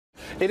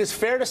It is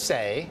fair to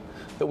say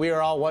that we are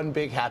all one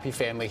big happy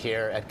family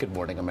here at Good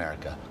Morning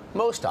America.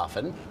 Most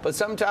often, but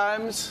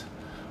sometimes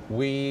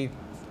we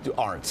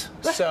aren't.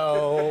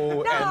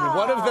 So, No, and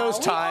one of those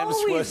times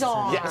we was,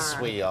 are. yes,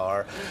 we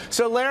are.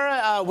 So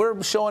Lara,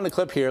 we're showing a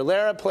clip here.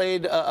 Lara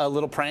played a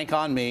little prank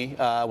on me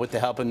with the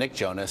help of Nick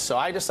Jonas. So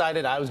I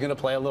decided I was going to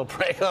play a little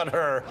prank on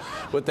her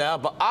with the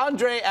help of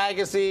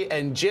Agassi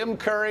and Jim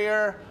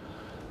Courier.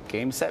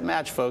 Game, set,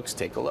 match, folks.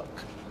 Take a look.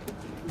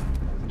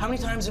 How many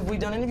times have we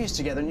done interviews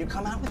together and you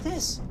come out with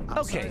this?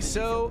 Okay,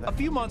 so a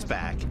few months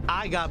back,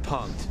 I got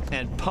punked,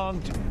 and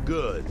punked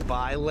good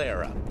by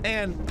Lara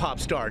and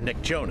pop star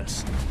Nick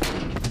Jonas.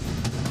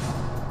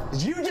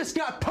 You just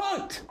got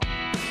punked!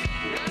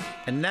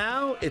 And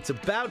now it's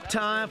about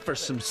time for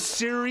some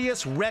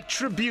serious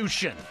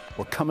retribution.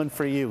 We're coming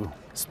for you,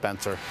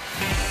 Spencer.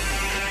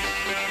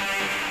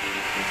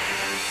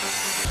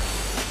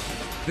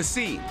 The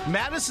scene,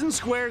 Madison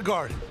Square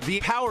Garden, the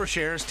Power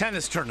Shares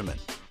tennis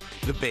tournament.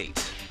 The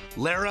bait.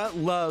 Lara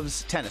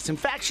loves tennis. In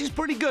fact, she's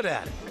pretty good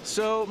at it.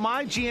 So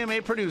my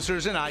GMA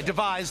producers and I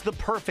devised the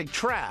perfect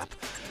trap.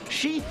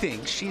 She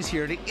thinks she's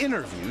here to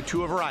interview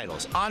two of her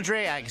idols,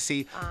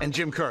 Agassi and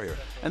Jim Courier,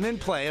 and then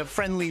play a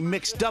friendly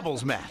mixed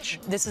doubles match.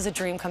 This is a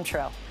dream come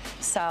true,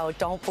 so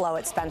don't blow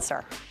it,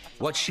 Spencer.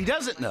 What she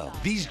doesn't know,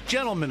 these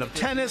gentlemen of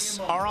tennis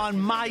are on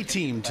my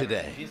team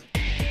today.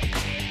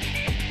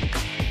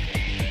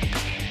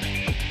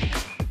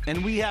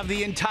 And we have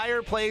the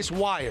entire place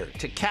wired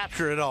to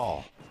capture it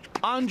all.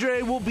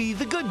 Andre will be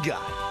the good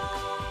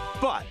guy,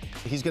 but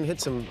he's going to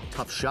hit some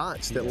tough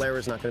shots that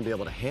Lara's not going to be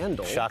able to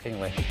handle.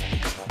 Shockingly.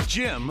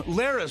 Jim,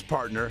 Lara's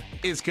partner,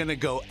 is going to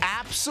go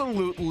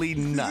absolutely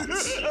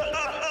nuts.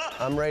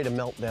 I'm ready to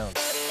melt down.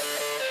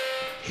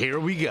 Here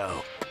we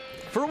go.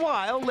 For a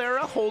while,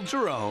 Lara holds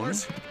her own.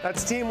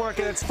 That's teamwork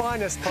at its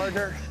finest,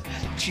 partner.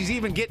 She's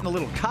even getting a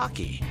little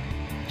cocky.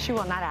 She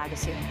will not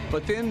Agassi.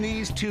 But then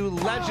these two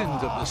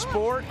legends of the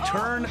sport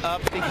turn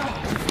up the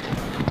heat.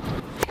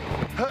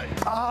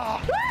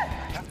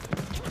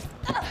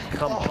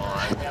 Come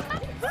on.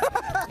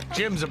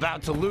 Jim's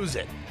about to lose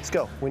it. Let's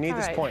go. We need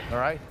this point, all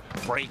right?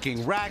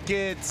 Breaking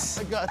rackets.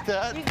 I got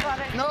that. You got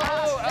it. No,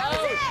 that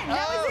was in.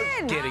 That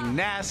was in. Getting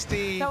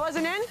nasty. That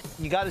wasn't in?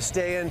 You got to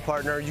stay in,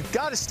 partner. You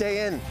got to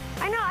stay in.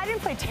 I know. I didn't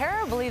play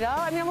terribly, though.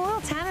 I mean, I'm a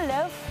little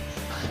tentative.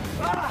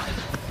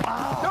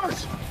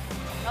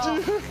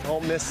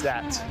 Don't miss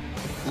that.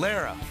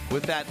 Lara,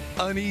 with that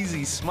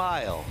uneasy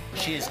smile.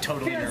 She is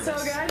totally nervous. So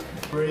good.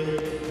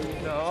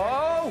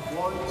 No.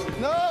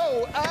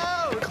 No.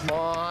 Out. Come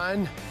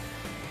on.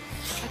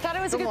 I thought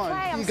it was a good play.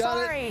 I'm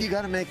sorry. You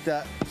got to make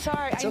that.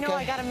 Sorry. I know okay.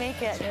 I got to make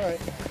it. All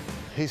right.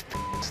 He's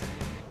pissed.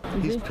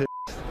 He's pissed.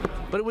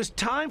 But it was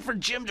time for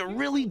Jim to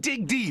really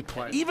dig deep,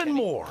 even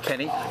more.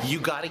 Kenny, you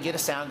got to get a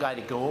sound guy to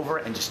go over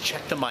and just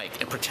check the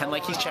mic and pretend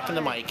like he's checking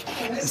the mic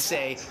and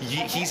say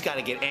he's got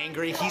to get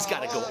angry, he's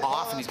got to go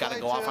off, and he's got to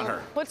go off on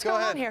her. What's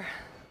going on here?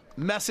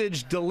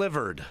 Message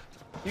delivered.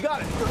 You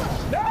got it.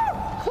 No!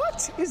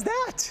 What is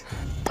that?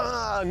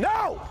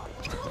 No!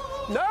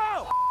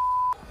 No!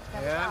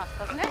 Yeah.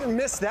 You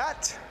missed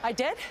that. I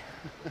did?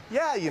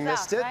 Yeah, you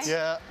missed it. Right?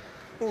 Yeah.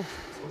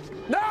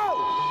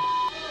 No!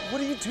 What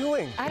are you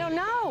doing? I don't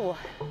know.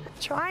 I'm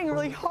trying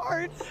really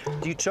hard.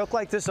 Do you choke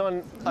like this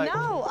on...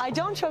 No, I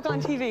don't choke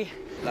on TV.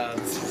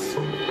 This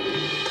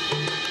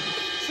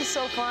is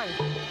so fun.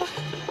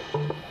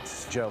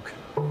 It's a joke.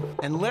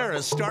 And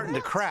Lara's starting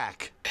to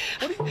crack.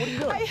 What are you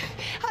doing?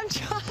 I'm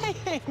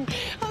trying.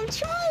 I'm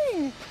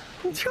trying.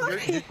 I'm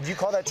trying. Do you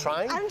call that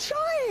trying? I'm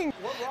trying.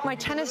 My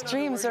tennis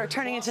dreams are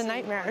turning into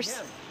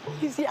nightmares.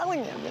 He's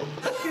yelling at me.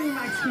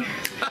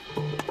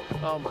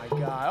 Oh my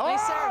God. Nice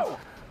Oh! serve.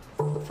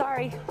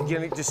 Sorry.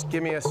 Just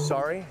give me a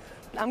sorry.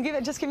 I'm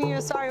just giving you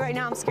a sorry right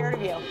now. I'm scared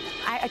of you.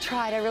 I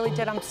tried. I really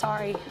did. I'm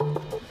sorry.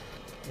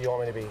 You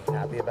want me to be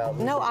happy about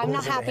losing? No, I'm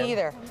not happy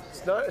either.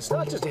 It's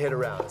not just a hit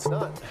around. It's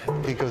not.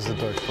 He goes to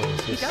dark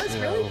place. He does,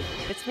 really?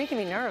 It's making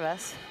me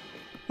nervous.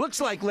 Looks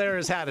like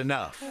Lara's had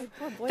enough.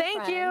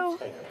 Thank you.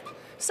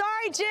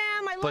 Sorry, Jim.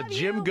 I love you. But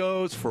Jim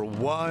goes for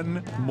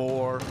one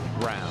more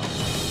round.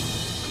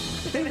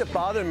 The thing that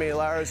bothered me,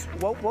 Lara, is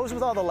what was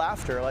with all the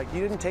laughter? Like, you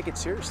didn't take it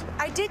seriously.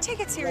 I did take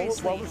it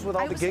seriously. What was with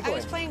all the giggling? I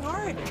was playing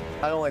hard.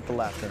 I don't like the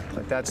laughter.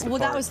 Like, that's the Well,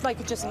 part. that was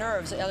like just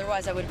nerves.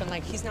 Otherwise, I would have been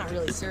like, he's not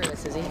really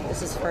serious, is he?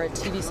 This is for a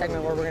TV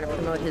segment where we're going to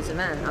promote his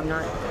event. I'm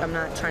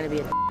not trying to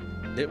be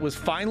a... It was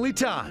finally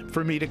time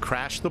for me to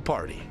crash the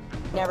party.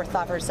 Never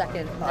thought for a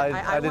second.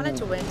 I wanted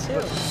to win,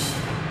 too.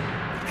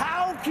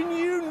 How can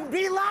you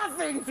be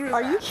laughing through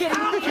Are you kidding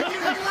me? How can you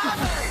be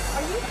laughing?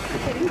 Are you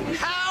kidding me?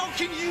 How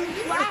can you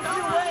laugh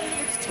your way?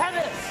 It's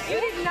tennis. You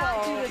did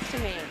not do this to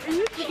me. Are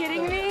you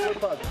kidding me?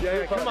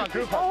 Yeah, come on,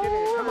 group hug.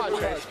 Come on,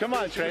 Trace. Come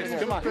on, Trace.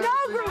 Come on. No,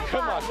 group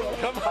Come on.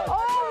 Come on.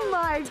 Oh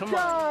my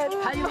God.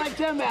 How do you like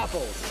them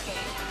apples?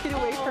 Get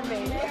away from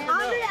me.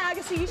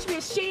 Agassi, you should be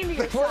ashamed of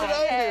yourself. What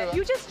did I do?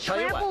 You just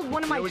trampled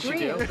one of my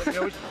dreams.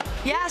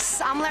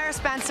 Yes, I'm Lara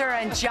Spencer,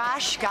 and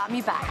Josh got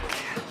me back.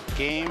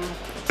 Game,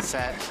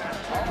 set,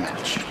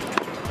 match.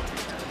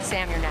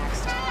 Sam, you're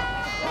next.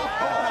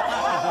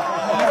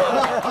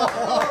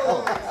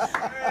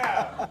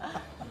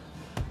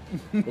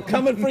 We're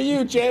coming for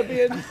you,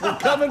 champion. We're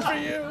coming for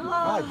you.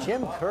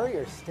 Jim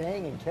Courier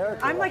staying in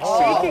character. I'm like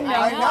shaking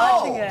now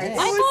watching it.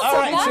 All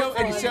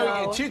right,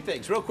 so two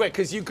things, real quick,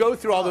 because you go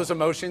through all those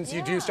emotions,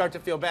 you do start to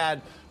feel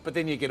bad, but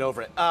then you get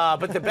over it.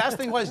 But the best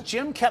thing was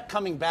Jim kept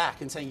coming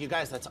back and saying, "You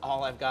guys, that's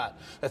all I've got.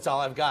 That's all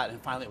I've got."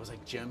 And finally, it was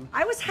like, Jim,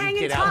 I was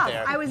hanging get tough. out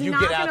there. I was You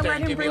not get out going to there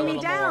let and him give me a bring me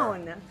little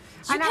down. more.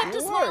 You kept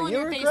a smile on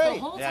your face the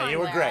whole time, Yeah, you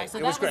were Lara, great. so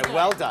It was that great. good.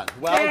 Well done.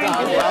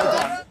 Well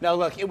done. No,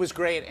 look, it was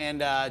great.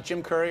 And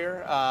Jim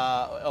Courier,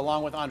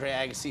 along with Andre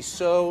Agassi,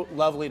 so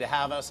lovely to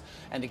have us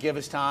and to give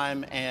us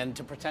time and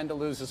to pretend to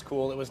lose his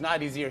cool. It was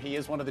not easier. He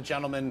is one of the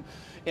gentlemen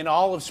in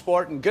all of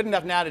sport and good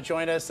enough now to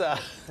join us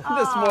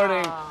this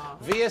morning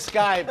via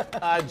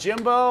Skype.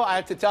 Jimbo, I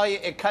have to tell you,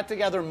 it cut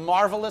together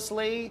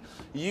marvelously.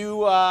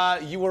 You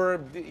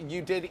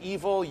did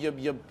evil.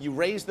 You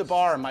raised the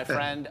bar, my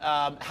friend.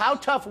 How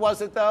tough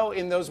was it though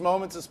in those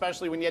moments,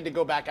 especially when you had to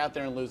go back out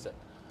there and lose it?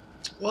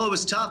 Well, it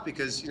was tough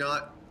because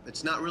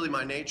it's not really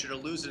my nature to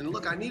lose it. And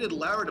look, I needed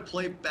Lara to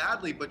play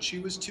badly, but she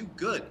was too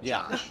good.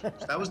 Josh.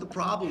 That was the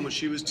problem, was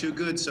she was too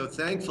good. So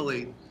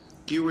thankfully,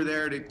 you were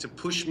there to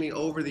push me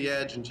over the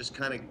edge and just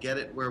kind of get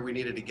it where we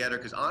needed to get her.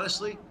 Because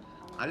honestly,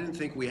 I didn't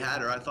think we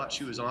had her. I thought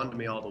she was on to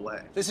me all the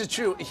way. This is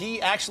true.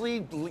 He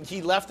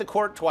left the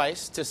court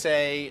twice to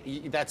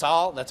say, that's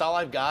all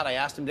I've got. I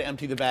asked him to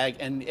empty the bag,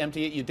 and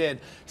empty it you did.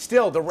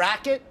 Still, the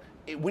racket,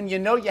 when you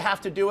know you have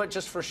to do it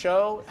just for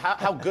show,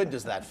 how good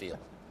does that feel?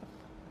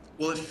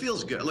 Well, it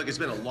feels good. Look, it's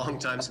been a long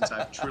time since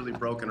I've truly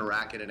broken a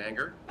racket in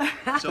anger.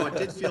 So it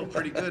did feel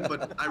pretty good,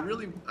 but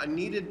I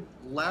needed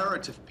Lara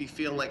to be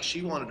feeling like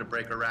she wanted to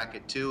break a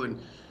racket too.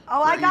 And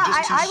you're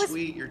just too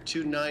sweet, you're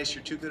too nice,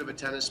 you're too good of a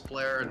tennis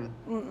player.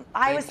 And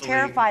I was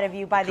terrified of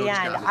you by the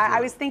end. I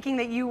was thinking thinking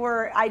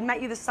that I'd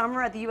met you this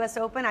summer at the US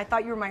Open. I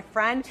thought you were my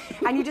friend,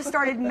 and you just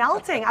started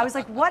melting. I was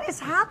like, what is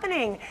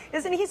happening?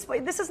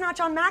 This is not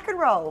John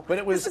McEnroe.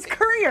 But this is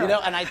Courier.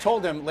 And I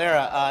told him,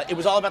 Lara, it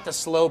was all about the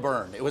slow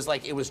burn. It was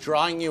like, it was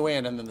drawing you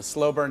in and then the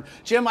slow burn.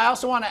 Jim, I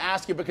also want to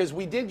ask you, because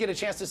we did get a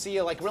chance to see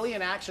you like really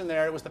in action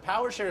there. It was the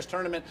Power Shares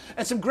tournament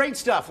and some great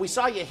stuff. We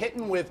saw you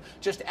hitting with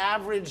just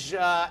average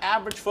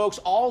folks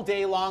all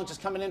day long,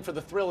 just coming in for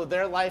the thrill of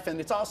their life. And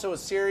it's also a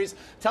series.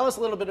 Tell us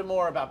a little bit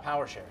more about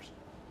Power Shares.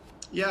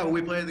 Yeah, when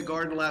we played at the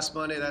Garden last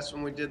Monday, that's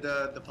when we did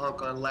the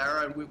punk on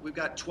Lara. And we've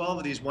got 12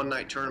 of these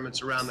one-night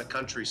tournaments around the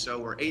country. So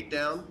we're 8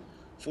 down,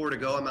 4 to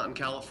go. I'm out in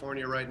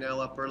California right now,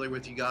 up early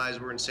with you guys.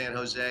 We're in San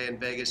Jose and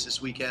Vegas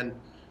this weekend. And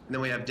then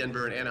we have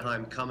Denver and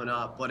Anaheim coming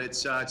up. But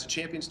it's a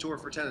Champions Tour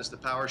for tennis, the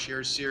Power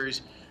Shares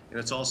Series. And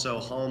it's also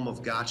home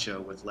of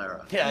Gotcha with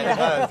Lara.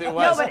 Yeah, it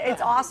was. No, but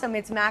it's awesome.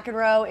 It's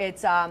McEnroe.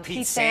 It's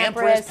Pete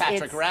Sampras,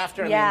 Patrick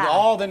Rafter. I mean,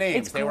 all the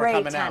names they were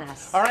coming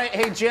tennis. out. All right,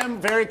 hey Jim,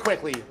 very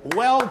quickly,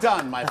 well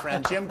done, my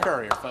friend, Jim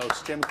Courier,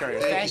 folks. Jim Courier.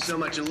 Thank you so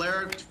much. And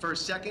Lara, for a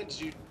second,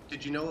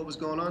 did you know what was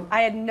going on?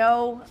 I had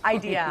no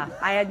idea.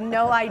 I had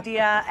no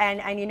idea.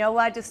 And you know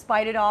what?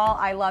 Despite it all,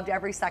 I loved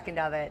every second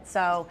of it.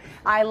 So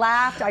I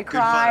laughed. I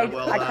cried.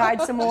 Well, I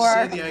cried some more.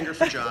 Save the anger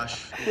for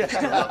Josh.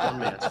 Still up on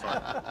me. It's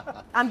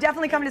fine. I'm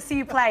definitely coming to see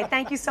you play.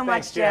 Thank you so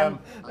much, Jim.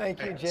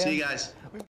 Thank you, Jim. See you guys.